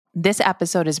This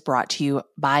episode is brought to you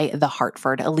by The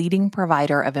Hartford, a leading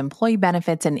provider of employee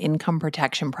benefits and income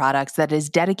protection products that is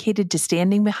dedicated to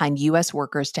standing behind U.S.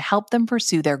 workers to help them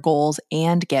pursue their goals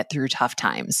and get through tough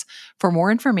times. For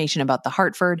more information about The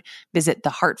Hartford, visit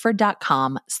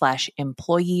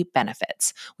thehartford.com/employee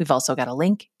benefits. We've also got a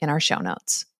link in our show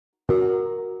notes.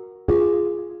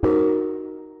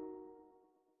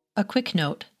 A quick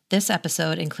note, this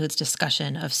episode includes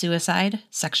discussion of suicide,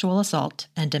 sexual assault,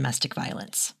 and domestic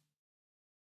violence.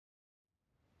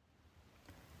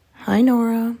 Hi,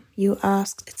 Nora. You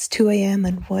asked, it's 2 a.m.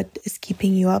 and what is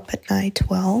keeping you up at night?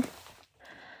 Well,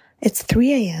 it's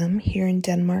 3 a.m. here in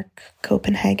Denmark,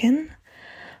 Copenhagen.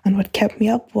 And what kept me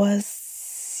up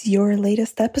was your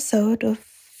latest episode of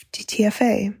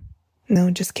TTFA.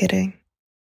 No, just kidding.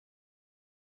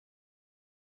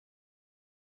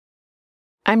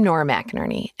 I'm Nora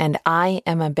McInerney, and I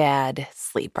am a bad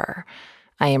sleeper.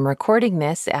 I am recording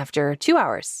this after 2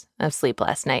 hours of sleep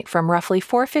last night, from roughly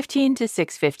 4:15 to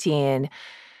 6:15.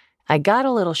 I got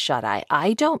a little shut-eye.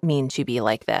 I don't mean to be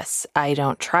like this. I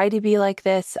don't try to be like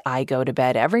this. I go to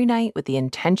bed every night with the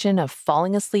intention of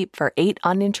falling asleep for 8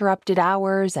 uninterrupted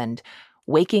hours and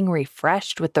waking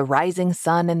refreshed with the rising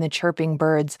sun and the chirping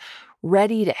birds,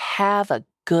 ready to have a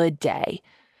good day.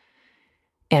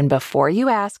 And before you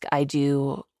ask, I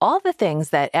do all the things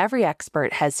that every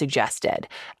expert has suggested.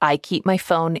 I keep my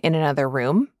phone in another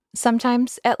room,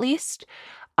 sometimes at least.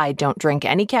 I don't drink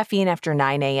any caffeine after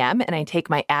 9 a.m., and I take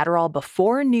my Adderall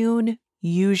before noon,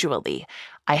 usually.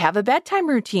 I have a bedtime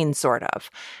routine, sort of.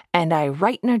 And I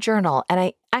write in a journal, and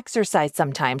I exercise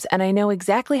sometimes, and I know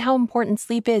exactly how important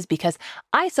sleep is because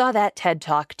I saw that TED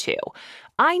Talk too.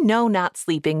 I know not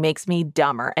sleeping makes me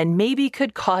dumber and maybe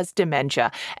could cause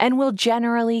dementia and will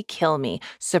generally kill me.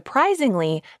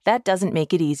 Surprisingly, that doesn't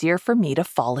make it easier for me to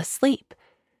fall asleep.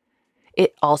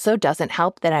 It also doesn't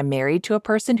help that I'm married to a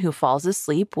person who falls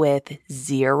asleep with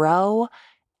zero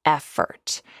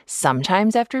effort.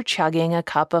 Sometimes after chugging a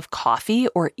cup of coffee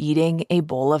or eating a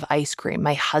bowl of ice cream.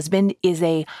 My husband is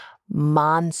a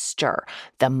monster.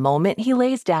 The moment he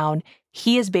lays down,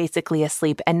 he is basically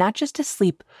asleep, and not just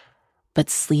asleep, but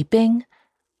sleeping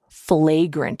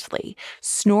flagrantly,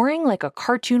 snoring like a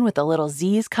cartoon with the little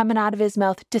Z's coming out of his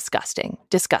mouth. Disgusting,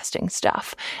 disgusting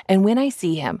stuff. And when I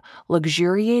see him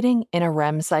luxuriating in a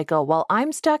REM cycle while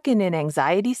I'm stuck in an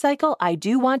anxiety cycle, I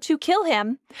do want to kill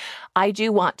him. I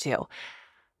do want to.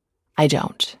 I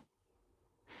don't.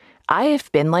 I have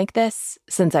been like this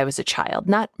since I was a child,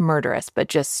 not murderous, but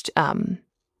just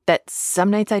that some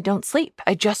nights I don't sleep.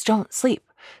 I just don't sleep.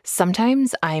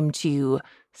 Sometimes I'm too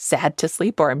sad to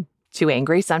sleep, or I'm too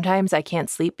angry. Sometimes I can't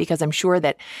sleep because I'm sure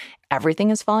that everything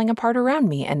is falling apart around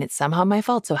me and it's somehow my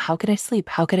fault. So how could I sleep?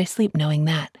 How could I sleep knowing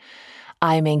that?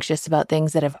 I'm anxious about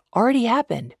things that have already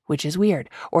happened, which is weird,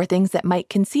 or things that might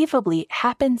conceivably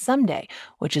happen someday,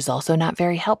 which is also not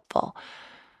very helpful.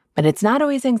 But it's not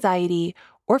always anxiety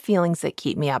or feelings that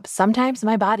keep me up. Sometimes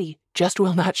my body just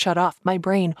will not shut off. My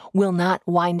brain will not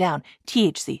wind down.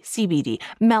 THC, CBD,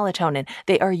 melatonin,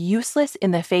 they are useless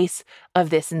in the face of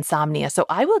this insomnia. So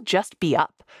I will just be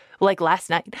up. Like last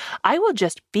night, I will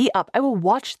just be up. I will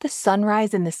watch the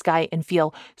sunrise in the sky and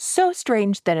feel so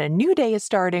strange that a new day is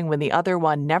starting when the other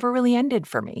one never really ended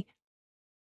for me.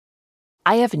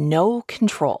 I have no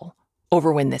control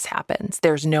over when this happens.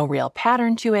 There's no real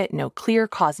pattern to it, no clear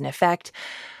cause and effect.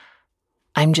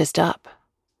 I'm just up.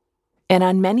 And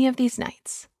on many of these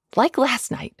nights, like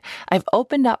last night, I've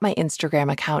opened up my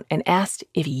Instagram account and asked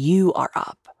if you are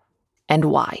up and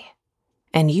why.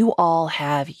 And you all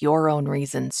have your own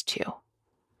reasons too.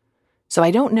 So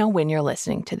I don't know when you're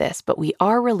listening to this, but we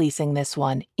are releasing this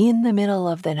one in the middle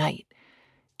of the night,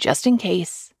 just in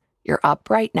case you're up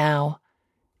right now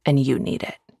and you need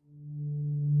it.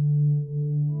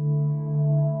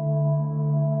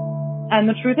 And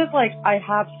the truth is, like, I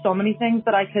have so many things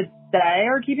that I could say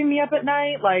are keeping me up at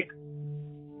night. Like,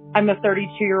 I'm a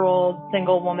 32-year-old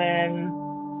single woman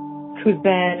who's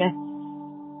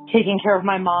been taking care of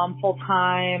my mom full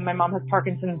time. My mom has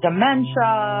Parkinson's dementia.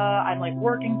 I'm, like,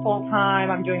 working full time.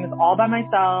 I'm doing this all by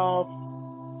myself.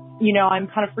 You know, I'm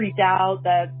kind of freaked out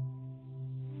that,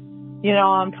 you know,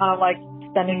 I'm kind of, like,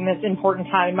 spending this important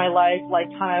time in my life, like,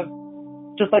 kind of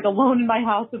just like alone in my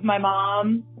house with my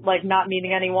mom, like not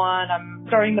meeting anyone. I'm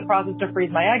starting the process to freeze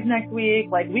my eggs next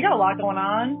week. Like, we got a lot going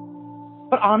on.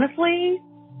 But honestly,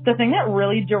 the thing that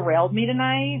really derailed me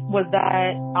tonight was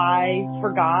that I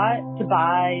forgot to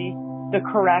buy the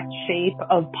correct shape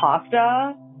of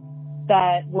pasta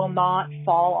that will not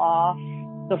fall off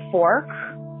the fork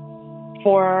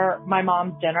for my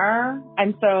mom's dinner.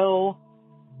 And so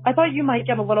I thought you might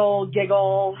get a little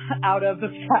giggle out of the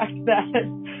fact that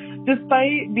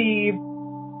despite the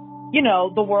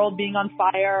world being on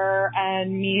fire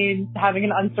and me having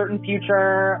an uncertain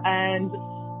future and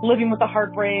living with the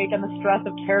heartbreak and the stress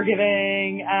of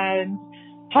caregiving and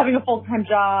having a full-time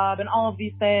job and all of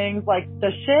these things, like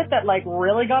the shit that like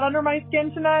really got under my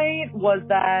skin tonight was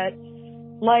that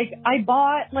like I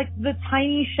bought like the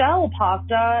tiny shell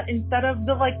pasta instead of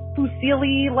the like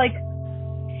fusilli like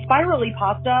spirally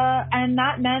pasta, and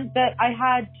that meant that I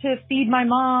had to feed my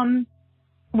mom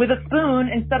with a spoon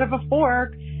instead of a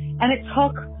fork, and it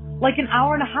took like an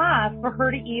hour and a half for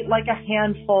her to eat like a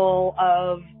handful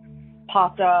of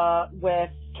pasta with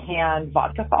canned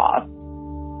vodka sauce.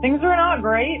 Things are not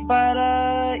great, but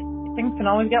things can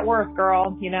always get worse,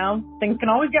 girl, you know? Things can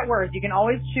always get worse. You can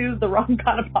always choose the wrong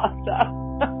kind of pasta.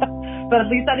 But at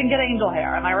least I didn't get angel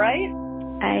hair, am I right?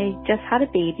 I just had a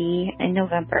baby in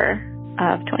November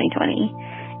of 2020,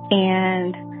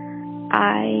 and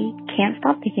I can't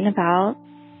stop thinking about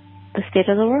the state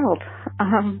of the world.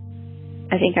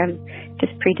 I think I'm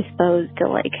just predisposed to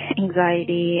like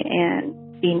anxiety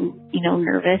and being,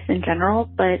 nervous in general,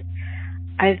 but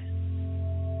I've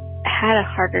had a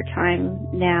harder time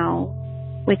now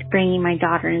with bringing my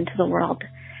daughter into the world,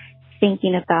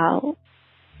 thinking about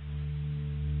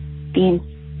the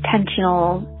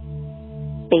intentional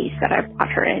space that I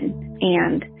brought her in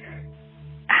and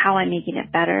how I'm making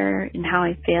it better and how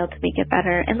I failed to make it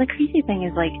better. And the crazy thing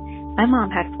is, like, my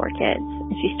mom had 4 kids,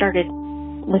 and she started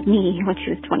with me when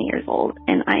she was 20 years old.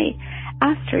 And I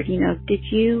asked her, did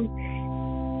you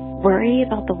worry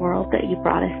about the world that you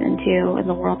brought us into and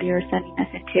the world you were sending us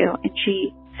into? And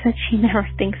she said she never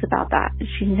thinks about that.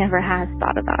 She never has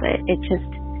thought about it. It just,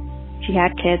 she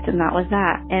had kids and that was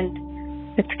that. And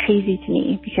it's crazy to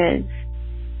me because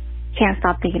I can't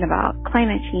stop thinking about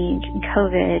climate change and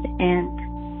COVID and,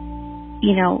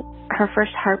 her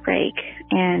first heartbreak.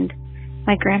 And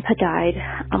my grandpa died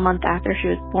a month after she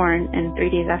was born and 3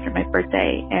 days after my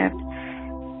birthday. And,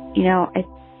 I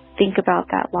think about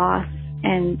that loss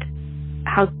and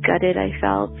how gutted I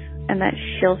felt, and that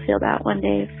she'll feel that one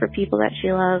day for people that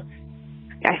she loves.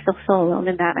 I still feel alone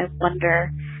in that. I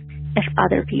wonder if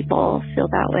other people feel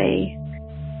that way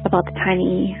about the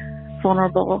tiny,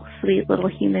 vulnerable, sweet little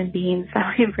human beings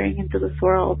that we bring into this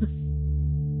world.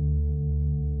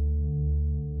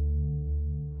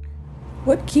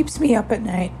 What keeps me up at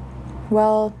night?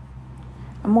 Well,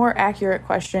 a more accurate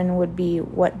question would be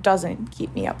what doesn't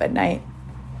keep me up at night.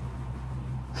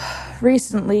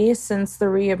 Recently, since the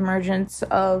reemergence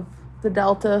of the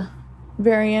Delta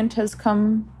variant has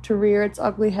come to rear its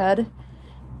ugly head,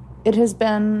 it has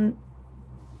been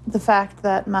the fact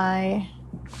that my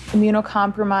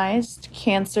immunocompromised,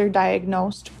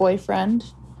 cancer-diagnosed boyfriend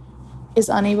is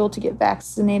unable to get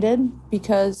vaccinated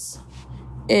because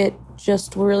it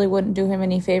just really wouldn't do him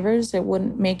any favors. It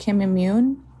wouldn't make him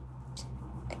immune.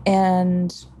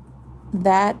 And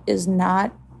that is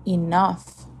not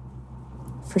enough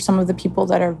for some of the people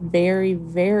that are very,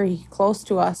 very close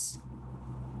to us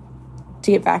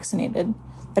to get vaccinated.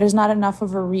 That is not enough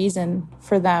of a reason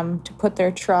for them to put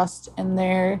their trust and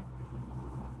their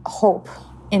hope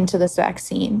into this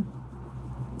vaccine.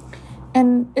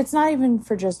 And it's not even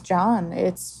for just John.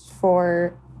 It's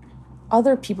for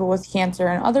other people with cancer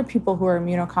and other people who are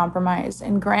immunocompromised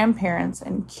and grandparents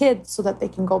and kids so that they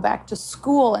can go back to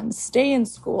school and stay in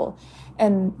school.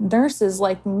 And nurses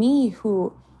like me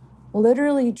who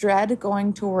literally dread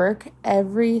going to work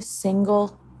every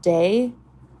single day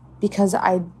because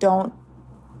I don't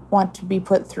want to be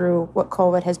put through what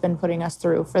COVID has been putting us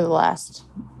through for the last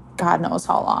God knows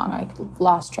how long. I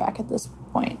lost track at this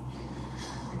point.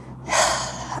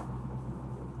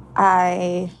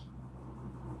 I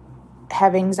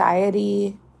have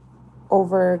anxiety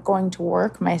over going to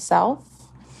work myself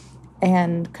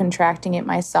and contracting it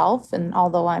myself. And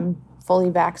although I'm fully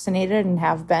vaccinated and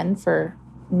have been for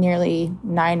nearly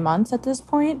 9 months at this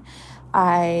point,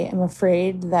 I am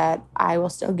afraid that I will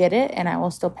still get it and I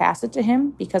will still pass it to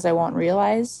him because I won't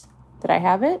realize that I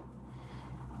have it.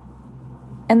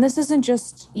 And this isn't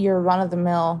just your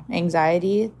run-of-the-mill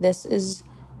anxiety. This is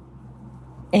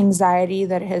anxiety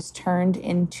that has turned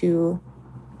into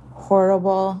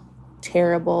horrible,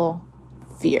 terrible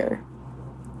fear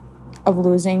of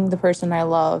losing the person I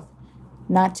love,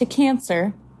 not to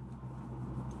cancer,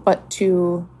 but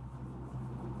to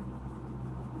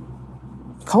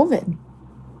COVID.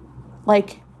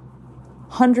 Like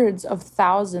hundreds of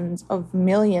thousands of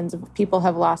millions of people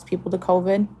have lost people to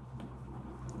COVID.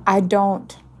 I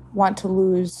don't want to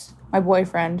lose my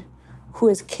boyfriend who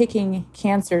is kicking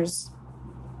cancer's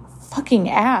fucking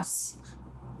ass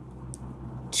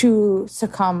to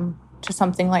succumb to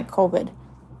something like COVID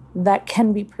that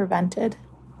can be prevented.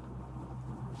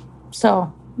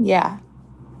 So, yeah,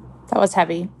 that was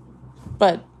heavy.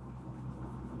 But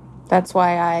that's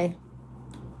why I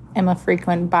am a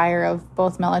frequent buyer of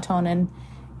both melatonin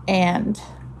and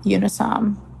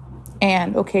Unisom,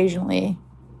 and occasionally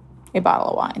a bottle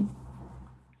of wine.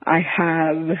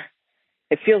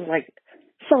 It feels like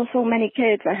so many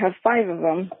kids. I have 5 of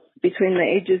them between the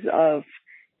ages of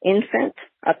infant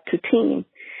up to teen.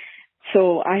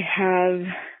 So I have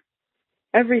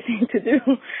everything to do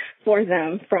for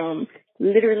them, from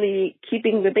literally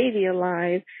keeping the baby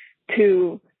alive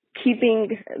to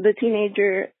keeping the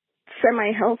teenager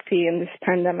semi-healthy in this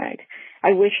pandemic.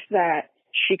 I wish that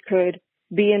she could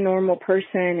be a normal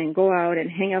person and go out and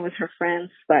hang out with her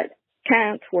friends, but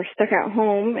can't. We're stuck at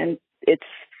home, and it's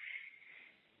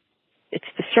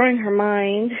destroying her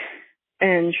mind,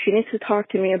 and she needs to talk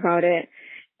to me about it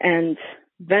and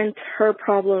vent her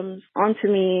problems onto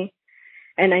me.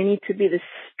 And I need to be this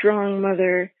strong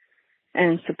mother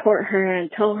and support her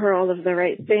and tell her all of the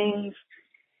right things.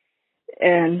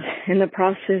 And in the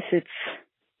process, it's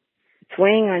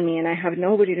weighing on me, and I have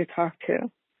nobody to talk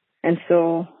to. And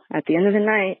so at the end of the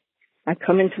night, I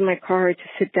come into my car to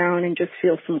sit down and just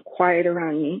feel some quiet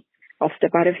around me. I'll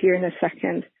step out of here in a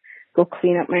second, go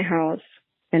clean up my house,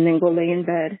 and then go lay in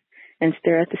bed and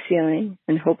stare at the ceiling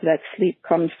and hope that sleep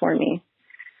comes for me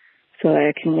so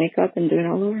that I can wake up and do it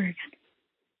all over again.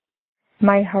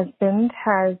 My husband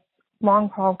has long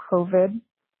haul COVID.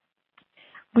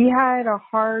 We had a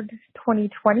hard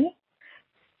 2020,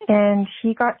 and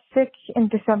he got sick in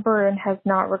December and has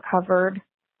not recovered.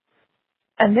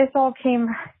 And this all came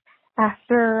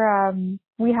after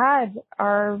we had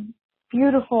our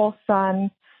beautiful son.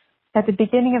 At the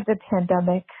beginning of the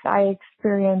pandemic, I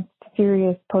experienced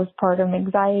serious postpartum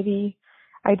anxiety.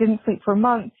 I didn't sleep for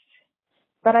months,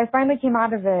 but I finally came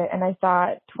out of it, and I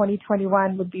thought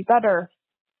 2021 would be better.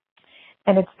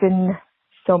 And it's been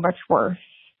so much worse.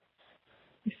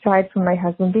 Aside from my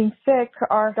husband being sick,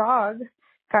 our dog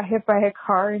got hit by a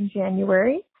car in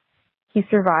January. He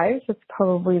survived. It's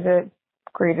probably the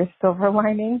greatest silver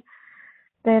lining.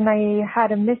 Then I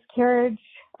had a miscarriage.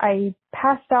 I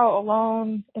passed out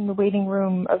alone in the waiting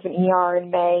room of an ER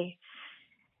in May.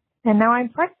 And now I'm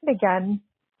pregnant again,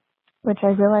 which I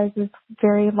realize is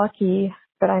very lucky,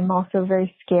 but I'm also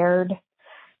very scared.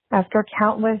 After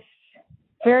countless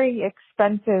very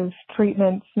expensive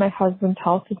treatments, my husband's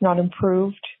health has not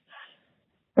improved.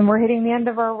 And we're hitting the end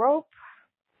of our rope.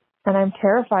 And I'm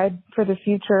terrified for the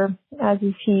future, as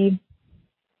is he.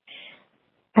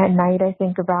 At night, I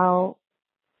think about,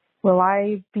 will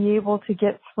I be able to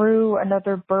get through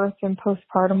another birth and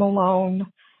postpartum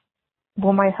alone?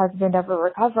 Will my husband ever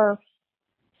recover?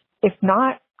 If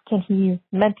not, can he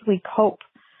mentally cope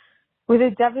with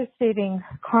a devastating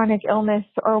chronic illness,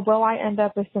 or will I end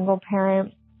up a single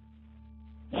parent?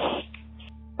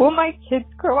 Will my kids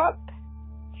grow up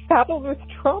saddled with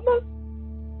trauma?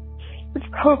 Which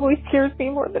probably scares me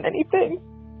more than anything,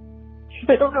 because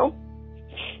I don't know.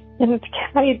 And it's,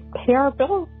 can I pay our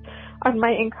bills on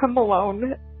my income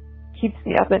alone? Keeps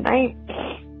me up at night.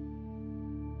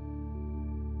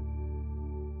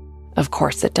 Of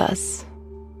course it does.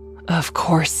 Of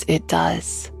course it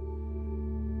does.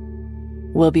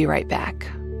 We'll be right back.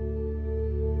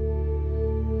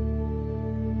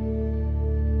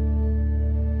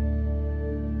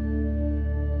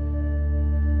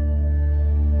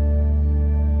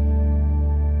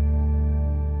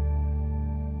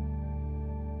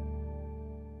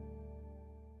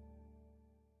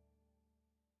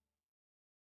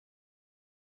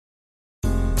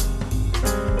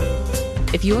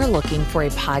 If you are looking for a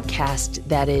podcast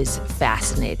that is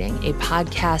fascinating, a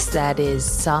podcast that is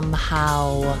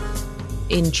somehow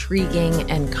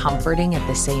intriguing and comforting at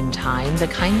the same time, the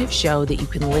kind of show that you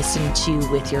can listen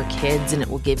to with your kids and it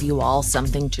will give you all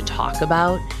something to talk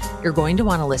about, you're going to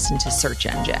want to listen to Search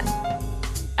Engine.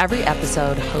 Every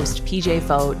episode, host PJ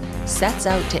Vogt sets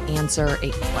out to answer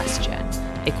a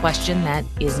question that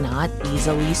is not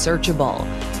easily searchable.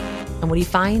 And what he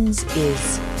finds is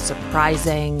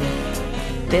surprising.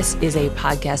 This is a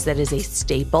podcast that is a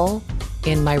staple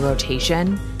in my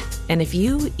rotation. And if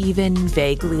you even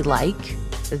vaguely like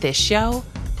this show,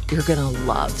 you're going to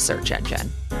love Search Engine.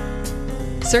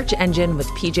 Search Engine with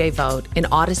PJ Vogt, an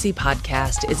Odyssey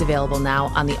podcast, is available now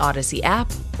on the Odyssey app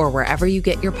or wherever you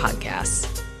get your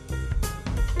podcasts.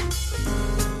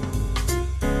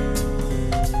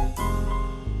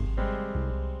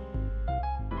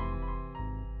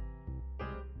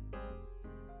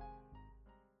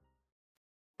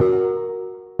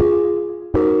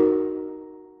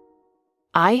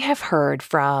 I have heard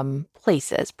from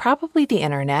places, probably the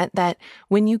internet, that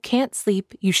when you can't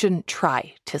sleep, you shouldn't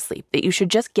try to sleep, that you should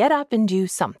just get up and do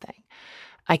something.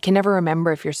 I can never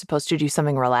remember if you're supposed to do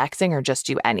something relaxing or just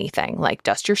do anything, like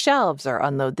dust your shelves or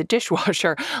unload the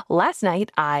dishwasher. Last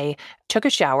night, I took a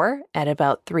shower at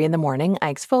about 3 a.m.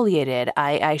 I exfoliated,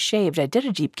 I shaved, I did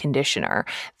a deep conditioner.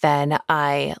 Then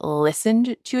I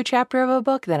listened to a chapter of a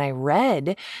book. Then I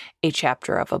read a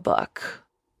chapter of a book.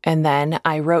 And then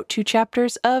I wrote 2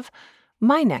 chapters of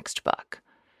my next book.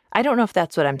 I don't know if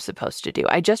that's what I'm supposed to do.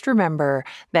 I just remember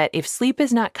that if sleep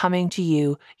is not coming to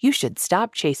you, you should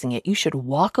stop chasing it. You should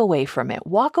walk away from it.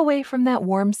 Walk away from that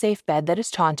warm, safe bed that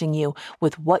is taunting you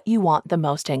with what you want the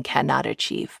most and cannot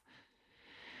achieve.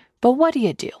 But what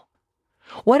do?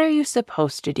 What are you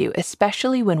supposed to do,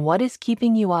 especially when what is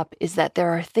keeping you up is that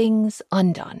there are things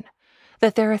undone,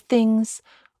 that there are things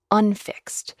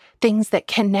unfixed, things that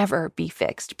can never be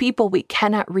fixed, people we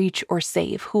cannot reach or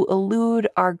save who elude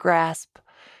our grasp,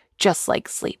 just like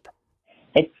sleep.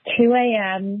 It's 2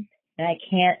 a.m. and I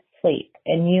can't sleep.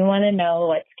 And you want to know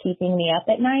what's keeping me up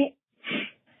at night?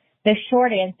 The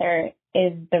short answer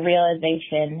is the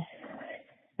realization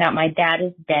that my dad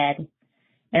is dead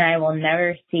and I will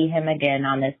never see him again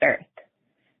on this earth.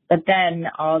 But then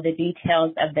all the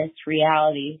details of this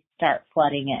reality start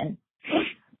flooding in.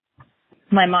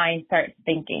 My mind starts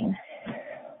thinking,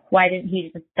 why didn't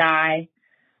he just die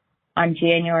on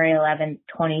January 11th,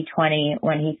 2020,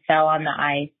 when he fell on the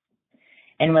ice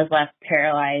and was left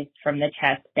paralyzed from the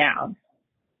chest down?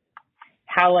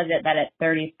 How was it that at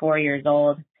 34 years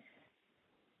old,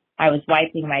 I was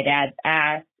wiping my dad's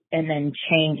ass and then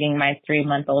changing my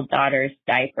 3-month-old daughter's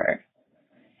diaper?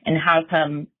 And how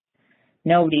come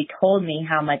nobody told me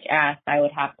how much ass I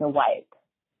would have to wipe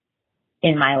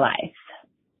in my life?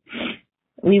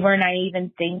 We were not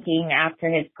even thinking after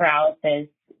his paralysis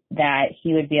that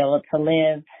he would be able to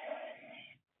live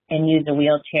and use a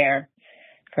wheelchair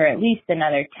for at least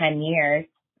another 10 years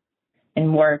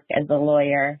and work as a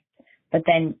lawyer. But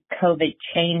then COVID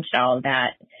changed all of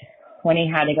that when he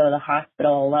had to go to the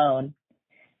hospital alone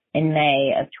in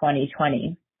May of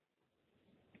 2020.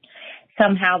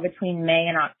 Somehow between May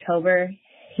and October,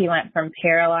 he went from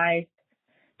paralyzed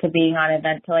to being on a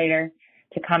ventilator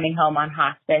to coming home on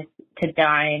hospice to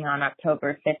dying on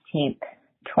October 15th,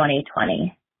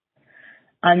 2020.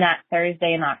 On that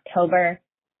Thursday in October,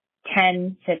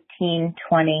 10, 15,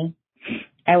 20,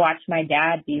 I watched my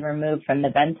dad be removed from the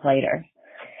ventilator.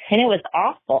 And it was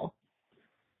awful.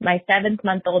 My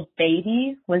 7-month-old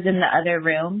baby was in the other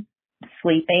room,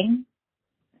 sleeping.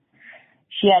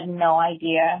 She had no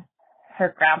idea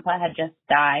her grandpa had just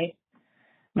died.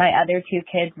 My other 2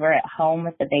 kids were at home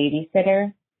with the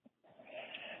babysitter.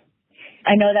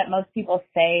 I know that most people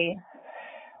say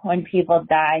when people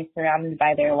die surrounded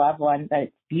by their loved ones that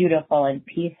it's beautiful and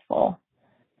peaceful.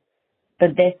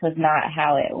 But this was not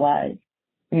how it was.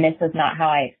 And this was not how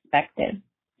I expected.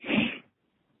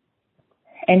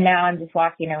 And now I'm just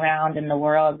walking around in the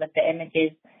world with the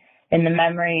images and the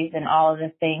memories and all of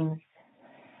the things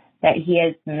that he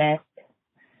has missed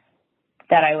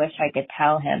that I wish I could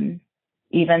tell him,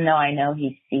 even though I know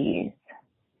he sees.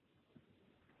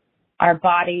 Our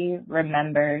body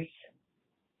remembers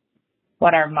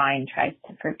what our mind tries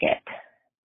to forget.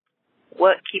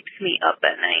 What keeps me up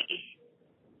at night?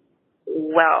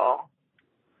 Well,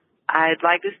 I'd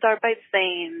like to start by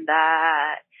saying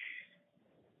that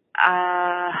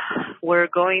we're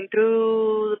going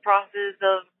through the process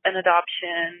of an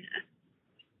adoption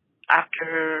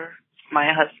after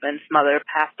my husband's mother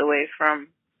passed away from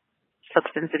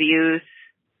substance abuse.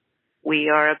 We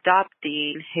are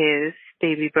adopting his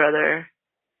baby brother,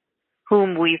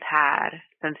 whom we've had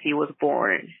since he was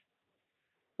born.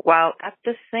 While at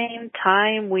the same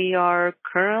time, we are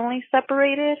currently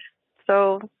separated.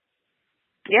 So,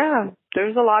 yeah,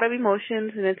 there's a lot of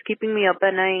emotions, and it's keeping me up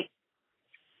at night.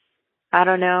 I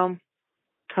don't know.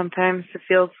 Sometimes it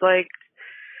feels like,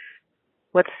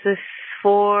 what's this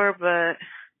for? But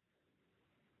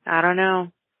I don't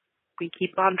know. We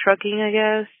keep on trucking, I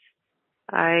guess.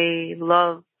 I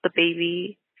love the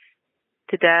baby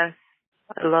to death.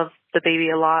 I love the baby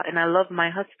a lot, and I love my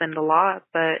husband a lot,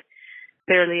 but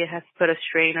clearly it has put a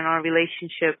strain on our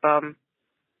relationship.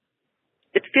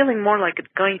 It's feeling more like it's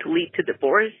going to lead to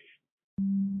divorce.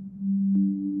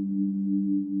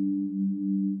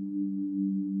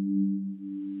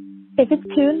 If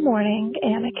it's 2 in the morning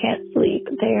and I can't sleep,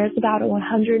 there's about a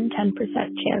 110%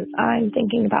 chance I'm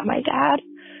thinking about my dad.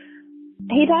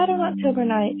 He died on October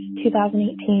 9th,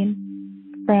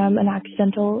 2018 from an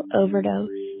accidental overdose,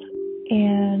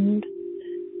 and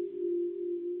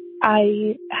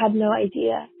I had no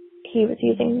idea he was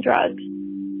using drugs.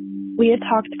 We had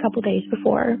talked a couple days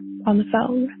before on the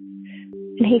phone,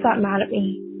 and he got mad at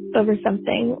me over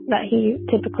something that he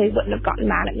typically wouldn't have gotten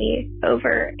mad at me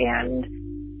over, and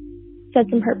said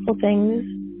some hurtful things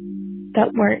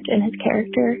that weren't in his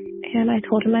character, and I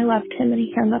told him I loved him, and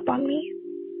he hung up on me.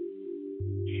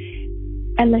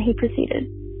 And then he proceeded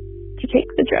to take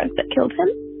the drug that killed him.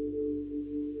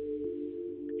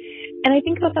 And I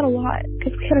think about that a lot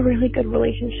because we had a really good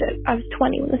relationship. I was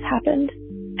 20 when this happened,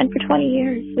 and for 20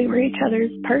 years we were each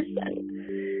other's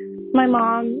person. My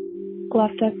mom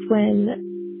left us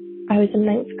when I was in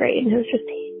 9th grade, and it was just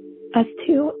us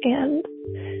two, and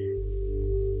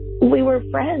we were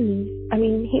friends. I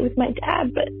mean, he was my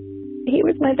dad, but he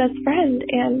was my best friend,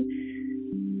 and,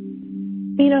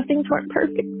 you know, things weren't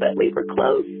perfect, but we were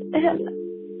close, and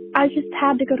I just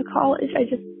had to go to college. I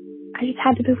just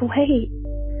had to move away.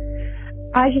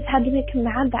 I just had to make him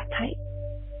mad that night.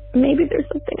 Maybe there's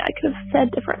something I could have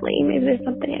said differently. Maybe there's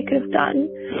something I could have done.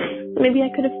 Maybe I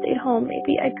could have stayed home.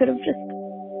 Maybe I could have just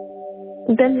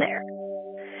been there.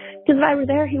 Because if I were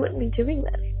there, he wouldn't be doing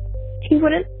this. He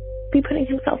wouldn't be putting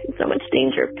himself in so much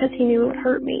danger because he knew it would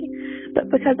hurt me. But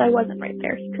because I wasn't right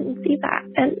there, he couldn't see that.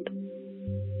 And,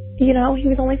 you know, he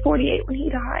was only 48 when he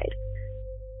died.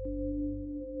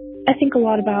 I think a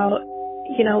lot about,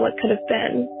 you know, what could have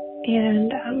been.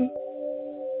 And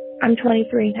I'm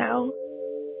 23 now.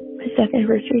 His death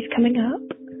anniversary is coming up.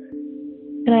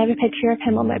 And I have a picture of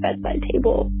him on my bedside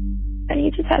table. And he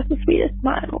just has the sweetest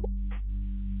smile.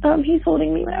 He's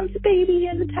holding me when I was a baby. He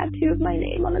has a tattoo of my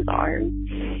name on his arm.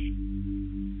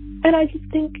 And I just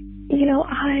think, you know,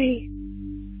 I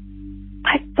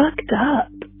fucked up.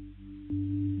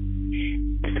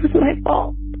 This was my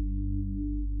fault.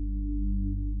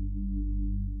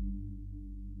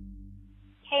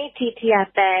 Hey,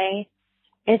 TTFA.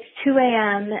 It's 2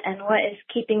 a.m. and what is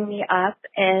keeping me up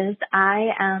is I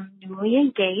am newly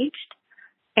engaged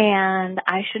and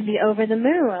I should be over the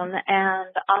moon. And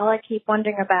all I keep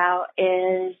wondering about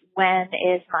is when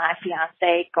is my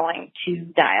fiance going to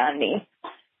die on me?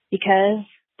 Because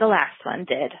the last one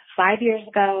did. 5 years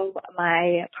ago,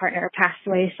 my partner passed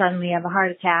away suddenly of a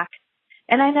heart attack.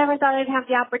 And I never thought I'd have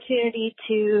the opportunity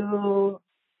to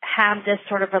have this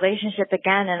sort of relationship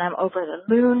again. And I'm over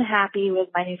the moon happy with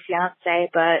my new fiance.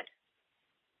 But,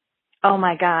 oh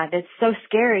my God, it's so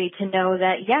scary to know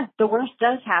that, yeah, the worst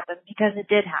does happen because it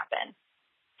did happen.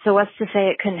 So what's to say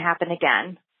it couldn't happen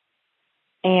again?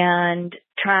 And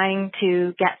trying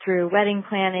to get through wedding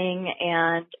planning,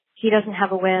 and he doesn't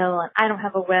have a will and I don't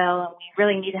have a will, and we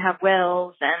really need to have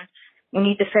wills, and we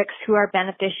need to fix who our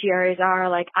beneficiaries are.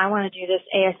 Like, I want to do this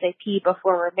ASAP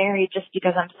before we're married just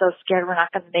because I'm so scared we're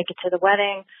not going to make it to the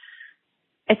wedding.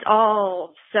 It's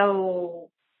all so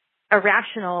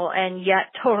irrational and yet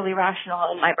totally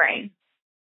rational in my brain.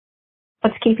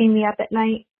 What's keeping me up at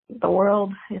night? The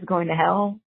world is going to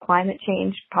hell. Climate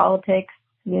change, politics,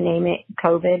 you name it,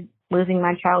 COVID, losing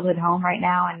my childhood home right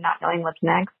now and not knowing what's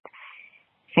next.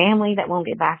 Family that won't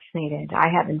get vaccinated. I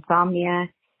have insomnia,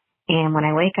 and when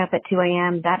I wake up at 2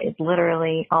 a.m., that is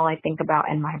literally all I think about,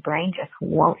 and my brain just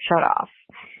won't shut off.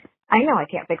 I know I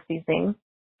can't fix these things,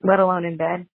 let alone in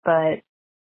bed, but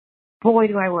boy,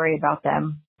 do I worry about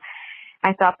them.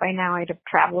 I thought by now I'd have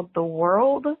traveled the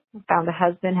world, found a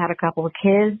husband, had a couple of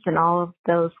kids, and all of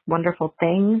those wonderful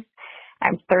things.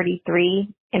 I'm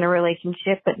 33 in a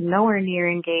relationship, but nowhere near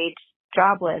engaged,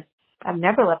 jobless. I've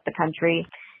never left the country.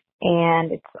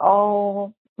 And it's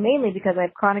all mainly because I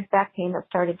have chronic back pain that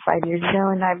started 5 years ago,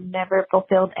 and I've never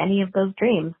fulfilled any of those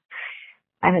dreams.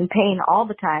 I'm in pain all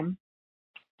the time,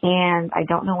 and I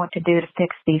don't know what to do to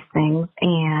fix these things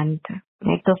and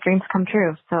make those dreams come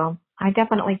true. So I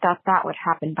definitely thought that would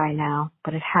happen by now,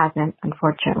 but it hasn't,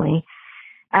 unfortunately.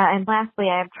 And lastly,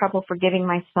 I have trouble forgiving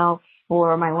myself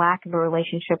for my lack of a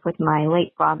relationship with my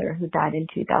late father, who died in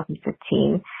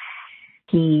 2015.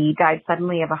 He died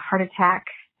suddenly of a heart attack.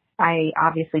 I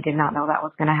obviously did not know that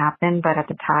was going to happen, but at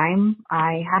the time,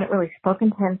 I hadn't really spoken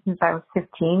to him since I was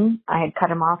 15. I had cut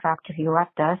him off after he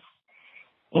left us.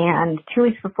 And 2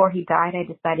 weeks before he died,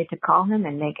 I decided to call him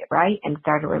and make it right and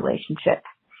start a relationship.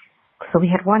 So we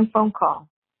had one phone call,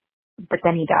 but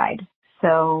then he died.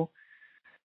 So,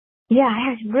 yeah,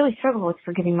 I really struggled with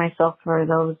forgiving myself for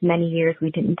those many years we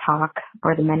didn't talk,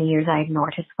 or the many years I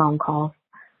ignored his phone calls.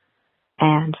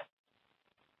 And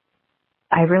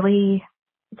I really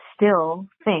still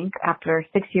think, after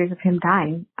 6 years of him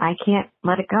dying, I can't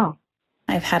let it go.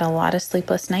 I've had a lot of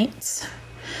sleepless nights.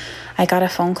 I got a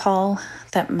phone call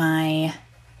that my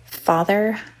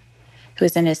father, who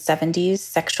was in his 70s,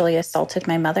 sexually assaulted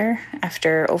my mother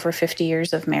after over 50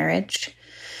 years of marriage.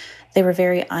 They were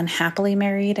very unhappily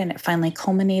married, and it finally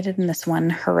culminated in this one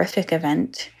horrific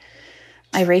event.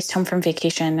 I raced home from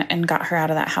vacation and got her out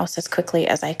of that house as quickly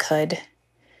as I could.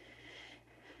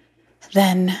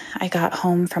 Then I got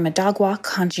home from a dog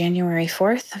walk on January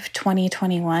 4th of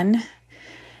 2021,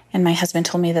 and my husband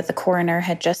told me that the coroner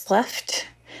had just left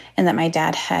and that my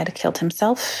dad had killed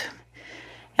himself.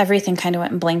 Everything kind of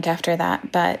went blank after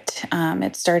that, but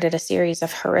it started a series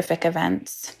of horrific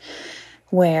events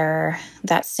where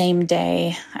that same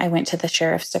day I went to the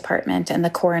sheriff's department and the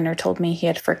coroner told me he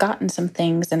had forgotten some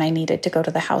things and I needed to go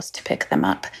to the house to pick them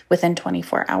up within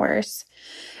 24 hours.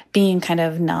 Being kind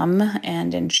of numb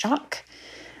and in shock,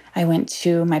 I went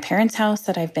to my parents' house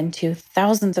that I've been to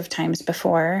thousands of times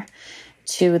before,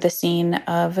 to the scene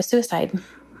of a suicide,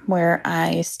 where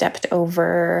I stepped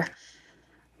over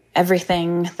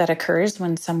everything that occurs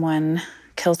when someone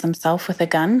kills themselves with a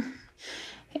gun.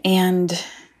 And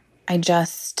I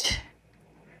just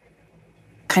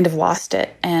kind of lost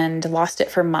it, and lost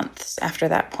it for months after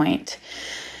that point,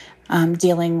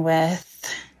 dealing with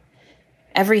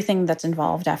everything that's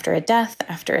involved after a death,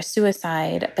 after a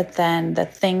suicide. But then the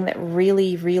thing that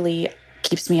really, really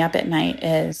keeps me up at night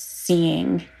is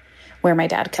seeing where my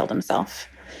dad killed himself.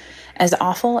 As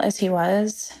awful as he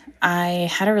was, I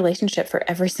had a relationship for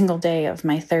every single day of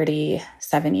my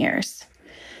 37 years.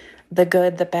 The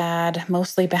good, the bad,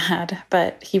 mostly bad,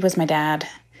 but he was my dad.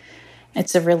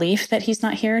 It's a relief that he's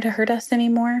not here to hurt us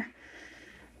anymore.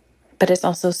 But it's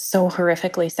also so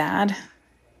horrifically sad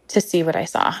to see what I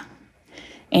saw.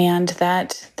 And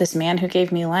that this man who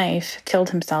gave me life killed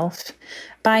himself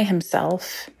by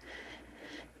himself.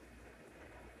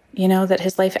 You know, that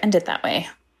his life ended that way.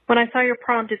 When I saw your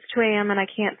prompt, it's 2 a.m. and I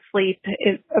can't sleep,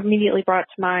 it immediately brought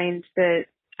to mind that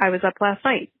I was up last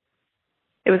night.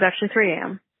 It was actually 3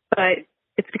 a.m. But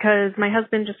it's because my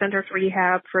husband just entered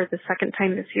rehab for the second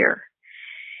time this year.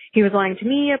 He was lying to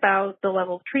me about the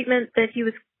level of treatment that he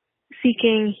was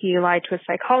seeking. He lied to a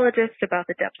psychologist about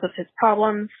the depths of his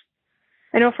problems.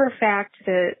 I know for a fact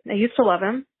that I used to love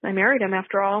him. I married him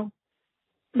after all.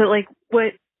 But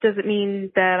what does it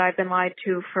mean that I've been lied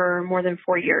to for more than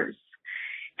 4 years?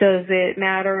 Does it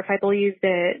matter if I believe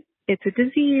that it's a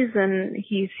disease and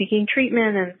he's seeking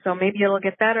treatment and so maybe it'll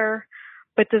get better?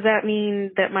 But does that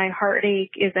mean that my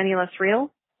heartache is any less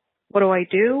real? What do I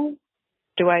do?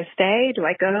 Do I stay? Do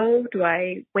I go? Do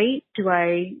I wait? Do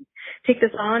I take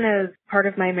this on as part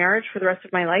of my marriage for the rest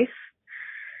of my life?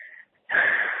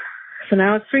 So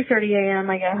now it's 3:30 a.m.,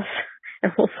 I guess.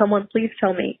 And will someone please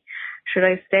tell me, should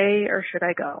I stay or should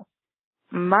I go?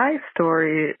 My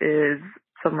story is,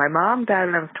 so my mom died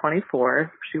when I was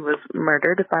 24. She was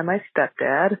murdered by my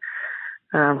stepdad,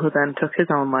 who then took his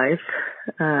own life.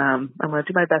 I'm going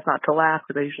to do my best not to laugh,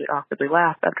 because I usually awkwardly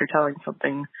laugh after telling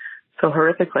something so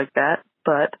horrific like that.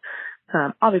 But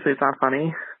obviously it's not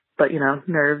funny, but,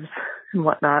 nerves and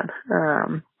whatnot.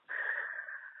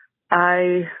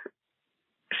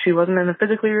 She wasn't in a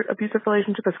physically abusive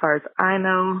relationship as far as I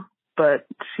know, but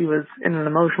she was in an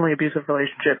emotionally abusive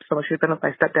relationship. So she had been with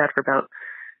my stepdad for about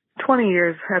 20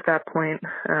 years at that point.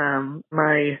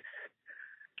 My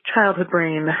childhood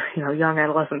brain, young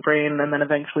adolescent brain, and then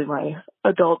eventually my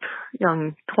adult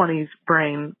young 20s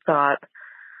brain thought,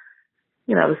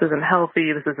 this isn't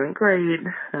healthy, this isn't great,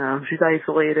 she's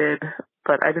isolated,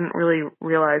 but I didn't really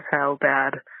realize how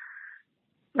bad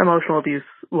emotional abuse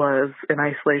was in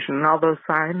isolation. And all those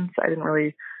signs, I didn't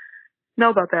really know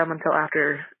about them until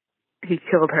after he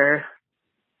killed her.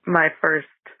 My first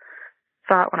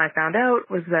thought when I found out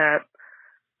was that,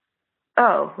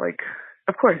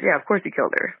 of course he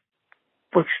killed her.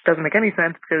 Which doesn't make any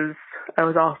sense, because I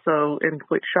was also in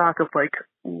complete shock of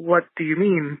what do you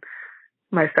mean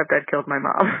my stepdad killed my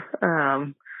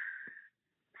mom?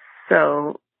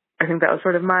 So I think that was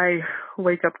sort of my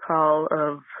wake-up call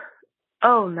of,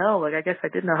 oh no, I guess I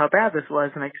didn't know how bad this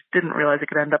was, and I just didn't realize it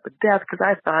could end up with death, because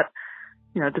I thought,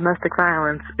 domestic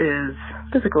violence is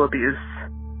physical abuse.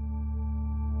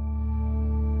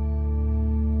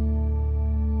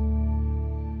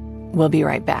 We'll be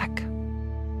right back.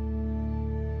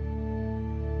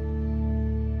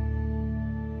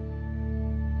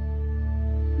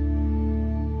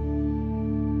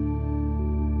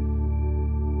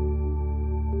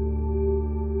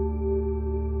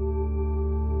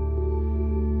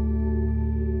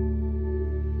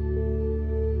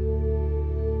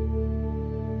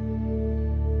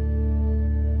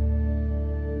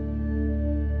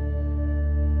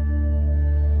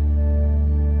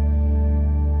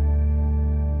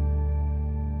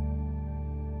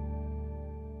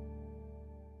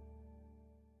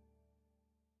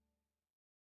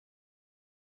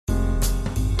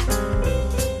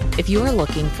 If you are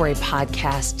looking for a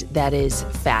podcast that is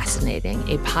fascinating,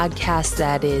 a podcast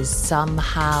that is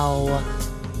somehow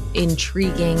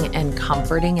intriguing and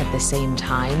comforting at the same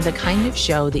time, the kind of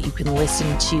show that you can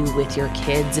listen to with your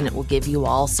kids and it will give you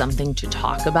all something to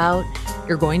talk about,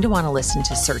 you're going to want to listen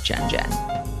to Search Engine.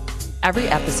 Every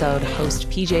episode, host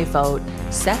PJ Vogt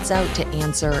sets out to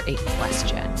answer a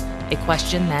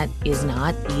question that is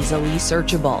not easily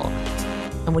searchable.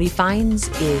 And what he finds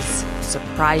is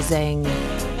surprising.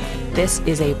 This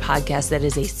is a podcast that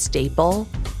is a staple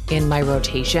in my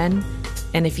rotation.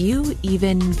 And if you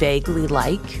even vaguely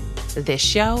like this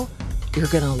show, you're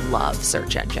going to love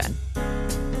Search Engine.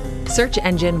 Search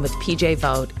Engine with PJ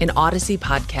Vogt, an Odyssey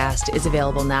podcast, is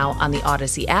available now on the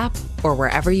Odyssey app or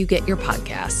wherever you get your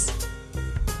podcasts.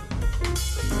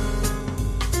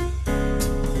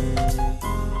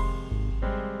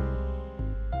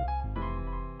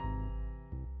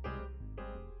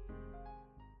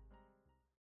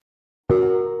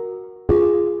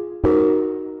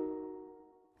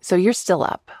 So you're still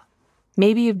up.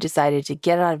 Maybe you've decided to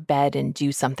get out of bed and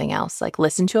do something else, like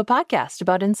listen to a podcast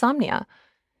about insomnia.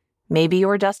 Maybe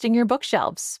you're dusting your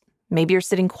bookshelves. Maybe you're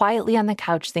sitting quietly on the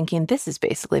couch thinking this is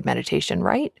basically meditation,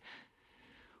 right?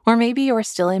 Or maybe you're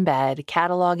still in bed,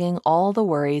 cataloging all the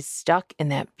worries stuck in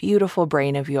that beautiful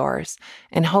brain of yours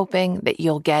and hoping that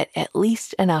you'll get at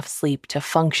least enough sleep to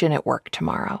function at work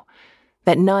tomorrow,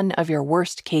 that none of your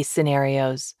worst case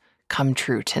scenarios come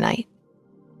true tonight.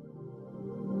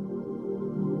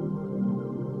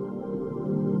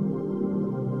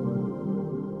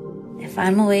 If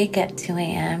I'm awake at 2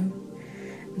 a.m.,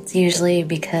 it's usually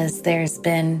because there's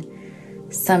been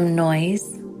some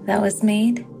noise that was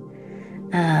made.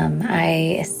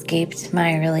 I escaped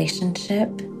my relationship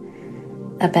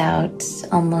about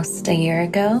almost a year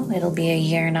ago. It'll be a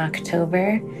year in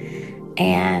October.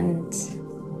 And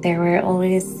there were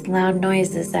always loud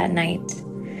noises at night.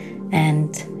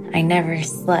 And I never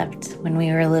slept when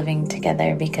we were living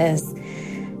together because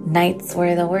nights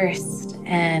were the worst.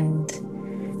 And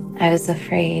I was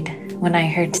afraid when I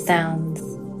heard sounds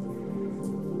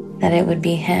that it would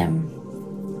be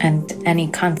him and any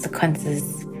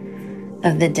consequences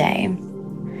of the day.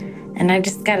 And I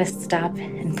just gotta stop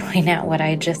and point out what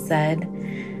I just said.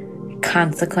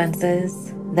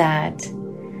 Consequences, that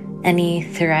any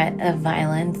threat of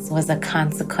violence was a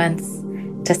consequence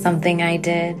to something I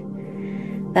did.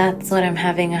 That's what I'm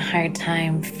having a hard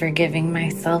time forgiving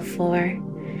myself for.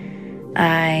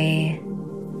 I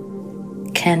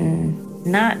can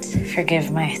not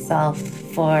forgive myself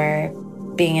for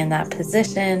being in that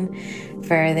position,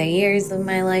 for the years of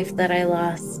my life that I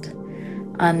lost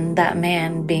on that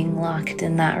man, being locked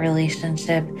in that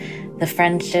relationship, the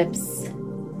friendships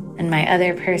and my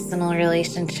other personal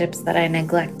relationships that I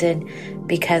neglected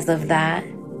because of that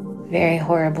very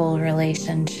horrible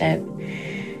relationship.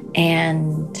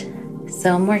 And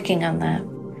so I'm working on that.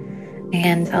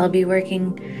 And I'll be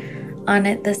working on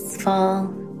it this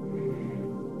fall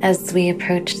as we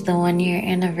approach the 1-year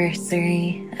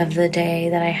anniversary of the day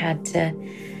that I had to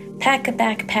pack a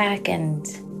backpack and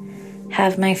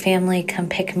have my family come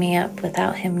pick me up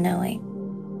without him knowing.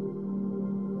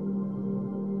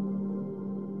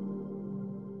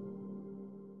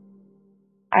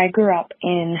 I grew up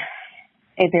in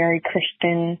a very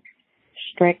Christian,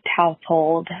 strict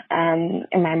household, and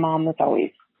my mom was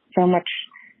always so much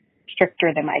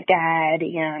stricter than my dad,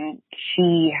 and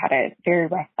she had a very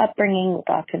rough upbringing with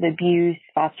lots of abuse,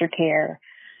 foster care,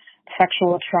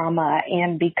 sexual trauma,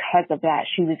 and because of that,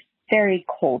 she was very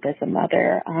cold as a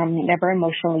mother, never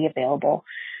emotionally available,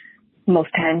 most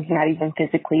times not even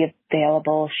physically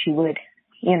available. She would,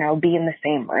 be in the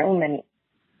same room, and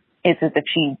it's as if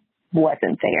she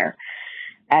wasn't there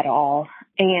at all.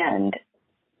 And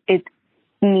it's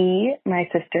me, my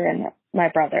sister, and my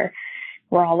brother.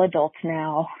 We're all adults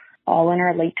now, all in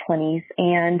our late 20s.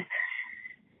 And,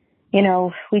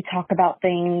 we talk about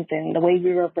things and the way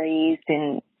we were raised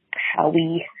and how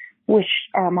we wish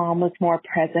our mom was more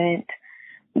present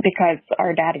because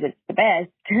our dad was the best.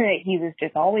 He was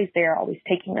just always there, always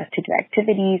taking us to do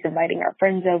activities, inviting our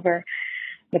friends over,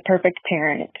 the perfect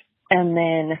parent. And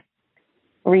then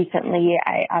recently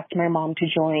I asked my mom to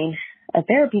join a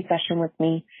therapy session with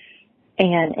me.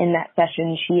 And in that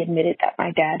session, she admitted that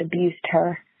my dad abused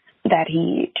her, that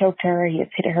he choked her, he has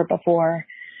hit her before,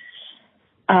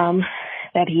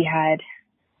 that he had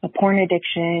a porn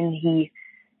addiction, he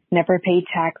never paid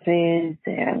taxes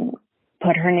and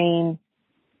put her name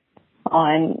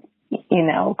on,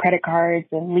 credit cards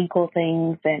and legal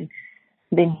things. And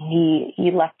then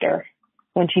he left her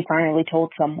when she finally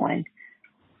told someone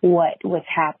what was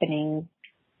happening,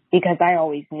 because I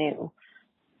always knew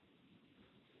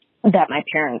that my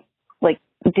parents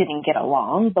didn't get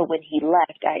along. But when he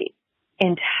left, I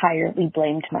entirely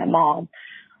blamed my mom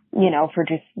for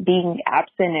just being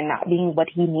absent and not being what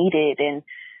he needed. And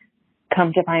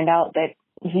come to find out that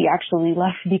he actually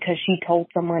left because she told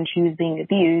someone she was being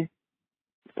abused.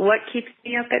 What keeps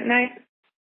me up at night?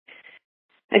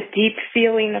 A deep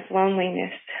feeling of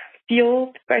loneliness,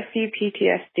 fueled by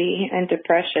CPTSD and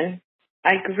depression.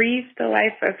 I grieve the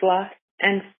life I've lost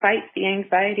and fight the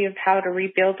anxiety of how to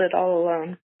rebuild it all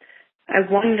alone. I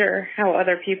wonder how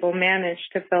other people manage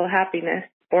to feel happiness,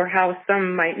 or how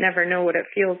some might never know what it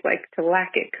feels like to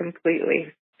lack it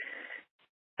completely.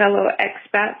 Fellow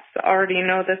expats already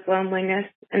know this loneliness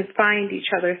and find each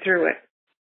other through it.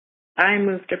 I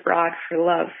moved abroad for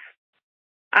love.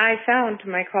 I found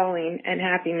my calling and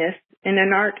happiness in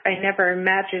an art I never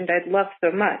imagined I'd love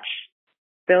so much,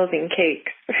 building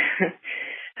cakes.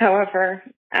 However,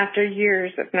 after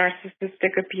years of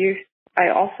narcissistic abuse, I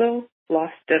also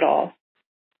lost it all.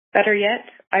 Better yet,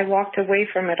 I walked away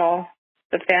from it all.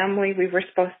 The family we were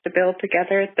supposed to build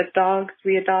together, the dogs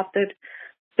we adopted,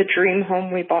 the dream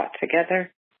home we bought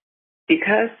together.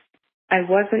 Because I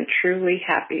wasn't truly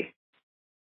happy.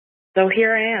 So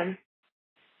here I am,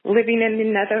 living in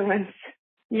the Netherlands,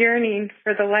 yearning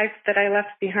for the life that I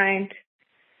left behind,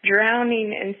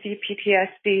 drowning in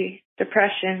CPTSD,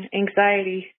 depression,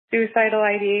 anxiety, suicidal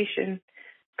ideation,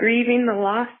 grieving the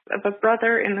loss of a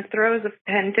brother in the throes of a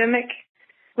pandemic,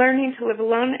 learning to live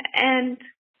alone, and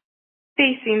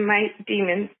facing my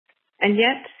demons. And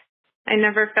yet, I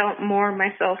never felt more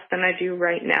myself than I do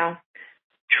right now,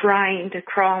 trying to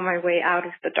crawl my way out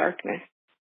of the darkness.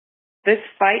 This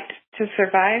fight to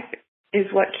survive is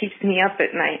what keeps me up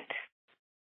at night.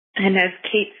 And as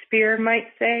Kate Spear might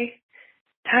say,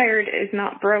 tired is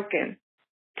not broken.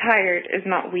 Tired is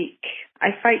not weak. I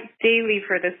fight daily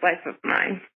for this life of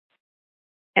mine.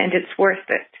 And it's worth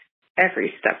it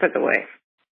every step of the way.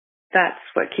 That's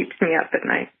what keeps me up at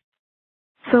night.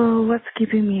 So what's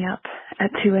keeping me up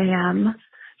at 2 a.m.?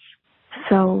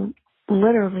 So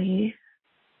literally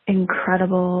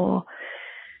incredible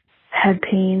head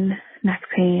pain, neck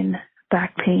pain,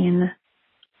 back pain,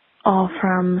 all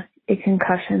from a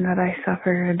concussion that I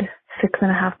suffered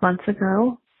 6.5 months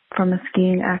ago from a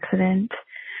skiing accident.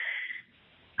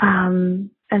 And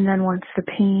then once the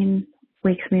pain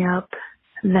wakes me up,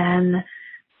 then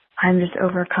I'm just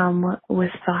overcome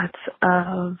with thoughts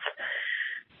of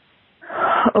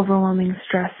overwhelming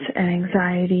stress and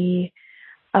anxiety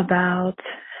about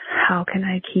how can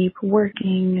I keep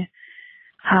working,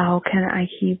 how can I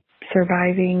keep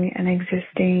surviving and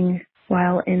existing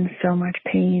while in so much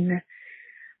pain.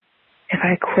 If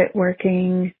I quit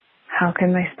working, how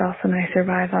can my spouse and I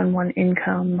survive on one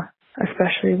income,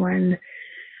 especially when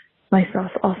my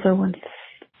spouse also wants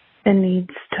and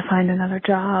needs to find another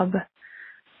job.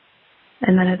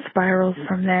 And then it spirals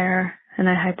from there, and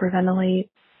I hyperventilate,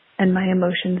 and my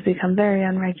emotions become very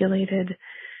unregulated,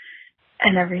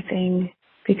 and everything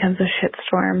becomes a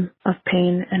shitstorm of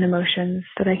pain and emotions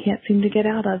that I can't seem to get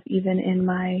out of, even in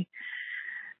my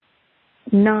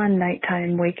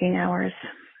non-nighttime waking hours.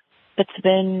 It's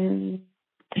been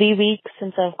 3 weeks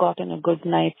since I've gotten a good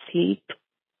night's sleep.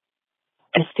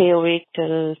 I stay awake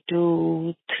till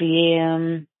 2, 3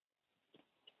 a.m.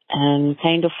 and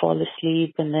kind of fall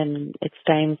asleep, and then it's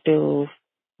time to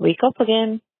wake up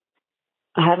again.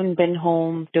 I haven't been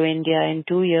home to India in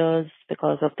 2 years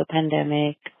because of the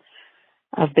pandemic.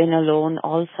 I've been alone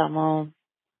all summer.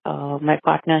 My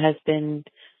partner has been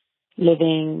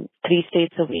living 3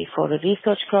 states away for a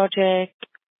research project.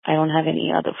 I don't have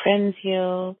any other friends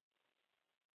here.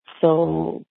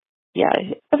 So, yeah,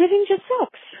 everything just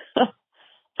sucks.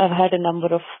 I've had a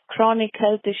number of chronic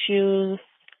health issues.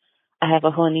 I have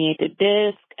a herniated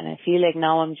disc, and I feel like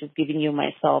now I'm just giving you my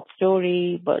sob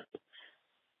story, but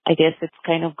I guess it's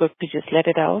kind of good to just let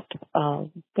it out.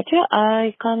 But yeah,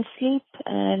 I can't sleep,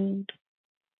 and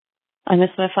I miss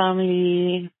my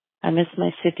family. I miss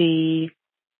my city.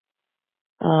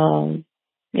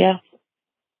 Yeah,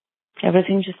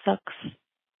 everything just sucks.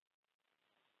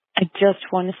 I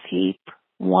just want to sleep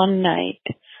one night.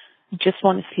 I just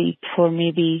want to sleep for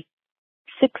maybe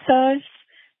 6 hours,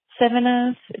 7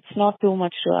 hours. It's not too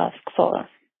much to ask for.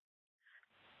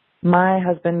 My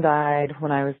husband died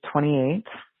when I was 28.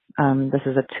 This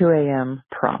is a 2 a.m.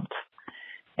 prompt.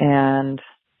 And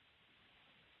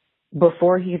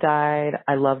before he died,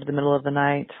 I loved the middle of the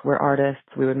night. We're artists.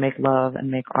 We would make love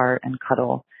and make art and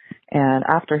cuddle. And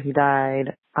after he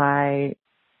died, I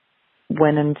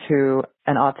went into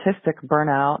an autistic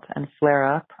burnout and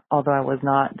flare-up, although I was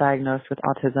not diagnosed with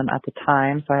autism at the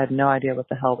time, so I had no idea what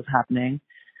the hell was happening.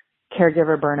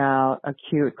 Caregiver burnout,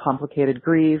 acute complicated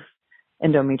grief,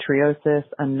 endometriosis,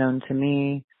 unknown to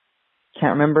me,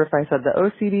 can't remember if I said the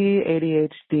OCD,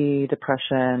 ADHD,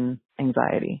 depression,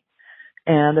 anxiety.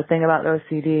 And the thing about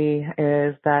OCD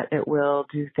is that it will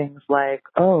do things like,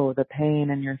 oh, the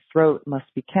pain in your throat must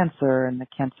be cancer and the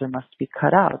cancer must be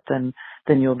cut out, and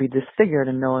then you'll be disfigured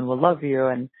and no one will love you.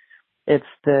 And it's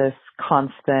this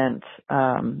constant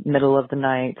middle of the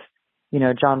night.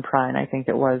 John Prine, I think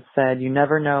it was, said, you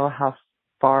never know how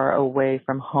far away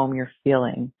from home you're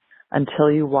feeling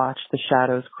until you watch the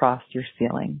shadows cross your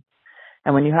ceiling.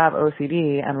 And when you have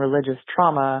OCD and religious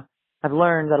trauma, I've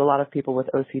learned that a lot of people with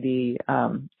OCD,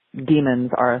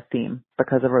 demons are a theme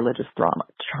because of religious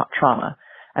trauma.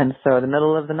 And so the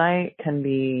middle of the night can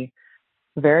be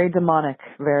very demonic,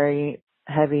 very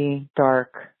heavy,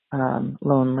 dark,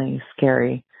 lonely,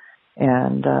 scary,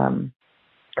 and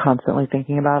constantly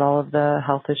thinking about all of the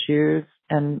health issues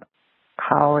and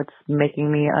how it's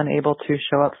making me unable to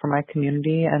show up for my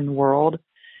community and world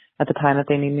at the time that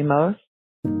they need me most.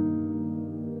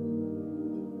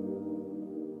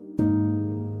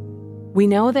 We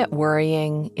know that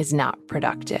worrying is not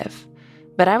productive,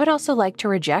 but I would also like to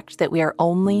reject that we are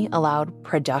only allowed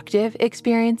productive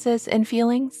experiences and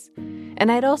feelings.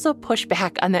 And I'd also push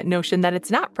back on that notion that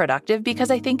it's not productive, because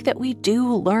I think that we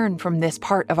do learn from this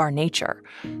part of our nature.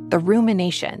 The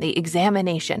rumination, the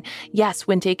examination. Yes,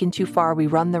 when taken too far, we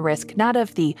run the risk not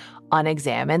of the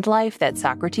unexamined life that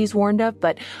Socrates warned of,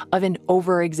 but of an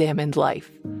over-examined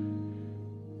life.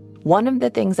 One of the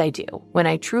things I do when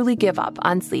I truly give up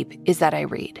on sleep is that I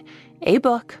read a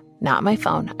book, not my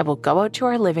phone. I will go out to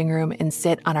our living room and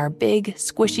sit on our big,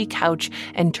 squishy couch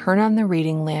and turn on the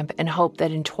reading lamp and hope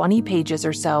that in 20 pages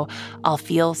or so, I'll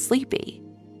feel sleepy.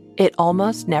 It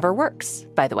almost never works,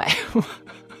 by the way.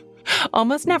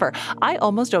 Almost never. I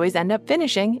almost always end up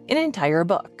finishing an entire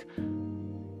book.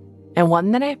 And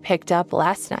one that I picked up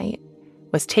last night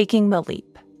was Taking the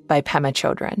Leap by Pema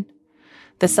Chodron.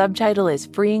 The subtitle is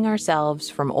Freeing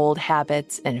Ourselves from Old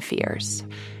Habits and Fears.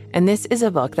 And this is a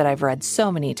book that I've read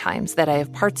so many times that I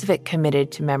have parts of it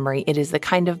committed to memory. It is the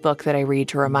kind of book that I read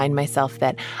to remind myself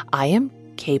that I am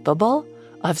capable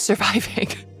of surviving.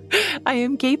 I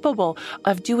am capable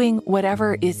of doing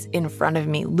whatever is in front of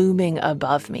me, looming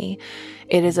above me.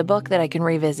 It is a book that I can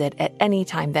revisit at any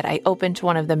time that I open to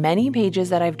one of the many pages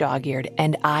that I've dog-eared,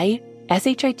 and I,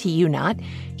 S-H-I-T-U not,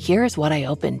 here is what I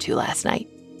opened to last night.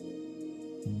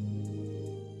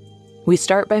 We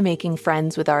start by making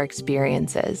friends with our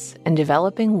experiences and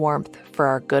developing warmth for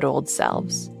our good old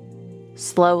selves.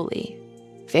 Slowly,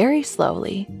 very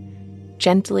slowly,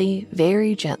 gently,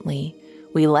 very gently,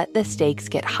 we let the stakes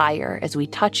get higher as we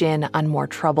touch in on more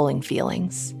troubling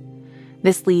feelings.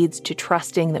 This leads to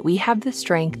trusting that we have the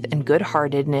strength and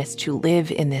good-heartedness to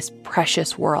live in this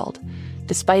precious world,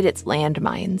 despite its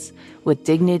landmines, with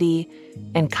dignity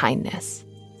and kindness.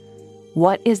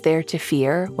 What is there to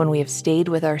fear when we have stayed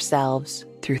with ourselves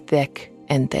through thick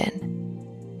and thin?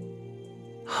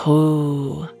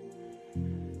 Ooh.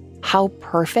 How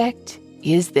perfect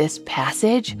is this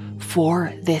passage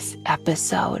for this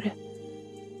episode?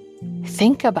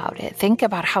 Think about it. Think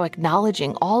about how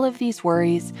acknowledging all of these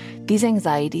worries, these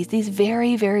anxieties, these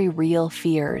very, very real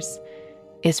fears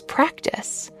is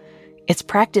practice. It's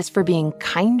practice for being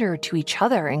kinder to each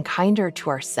other and kinder to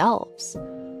ourselves.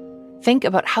 Think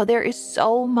about how there is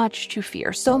so much to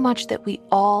fear, so much that we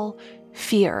all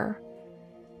fear,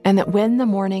 and that when the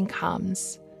morning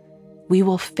comes, we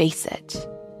will face it.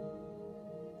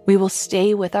 We will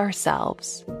stay with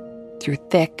ourselves through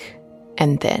thick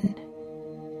and thin.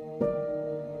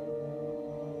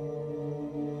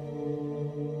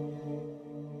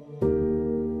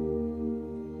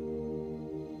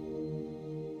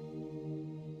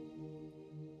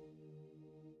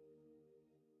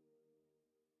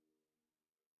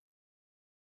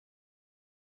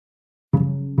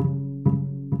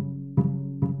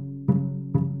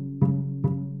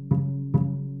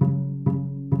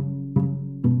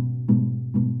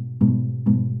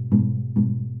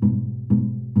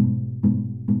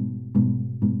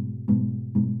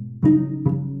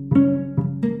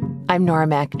 I'm Nora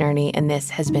McInerney, and this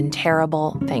has been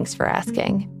terrible. Thanks for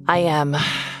asking. I am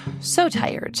so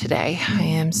tired today. I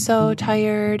am so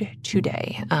tired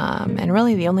today. And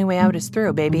really the only way out is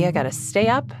through, baby. I got to stay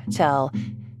up till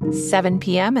 7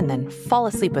 p.m. and then fall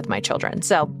asleep with my children.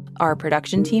 So our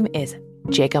production team is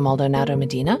Jacob Maldonado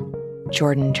Medina,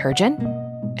 Jordan Turgeon,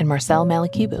 and Marcel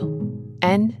Malakibu,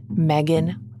 and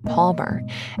Megan Palmer.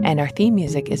 And our theme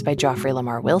music is by Joffrey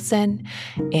Lamar Wilson.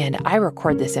 And I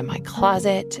record this in my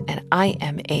closet, and I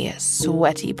am a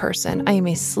sweaty person. I am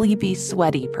a sleepy,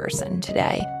 sweaty person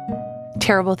today.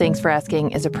 Terrible Thanks for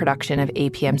Asking is a production of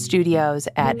APM Studios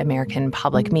at American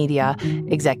Public Media.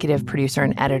 Executive producer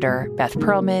and editor, Beth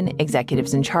Pearlman.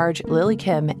 Executives in charge, Lily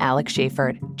Kim, Alex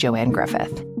Schaffert, Joanne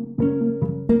Griffith.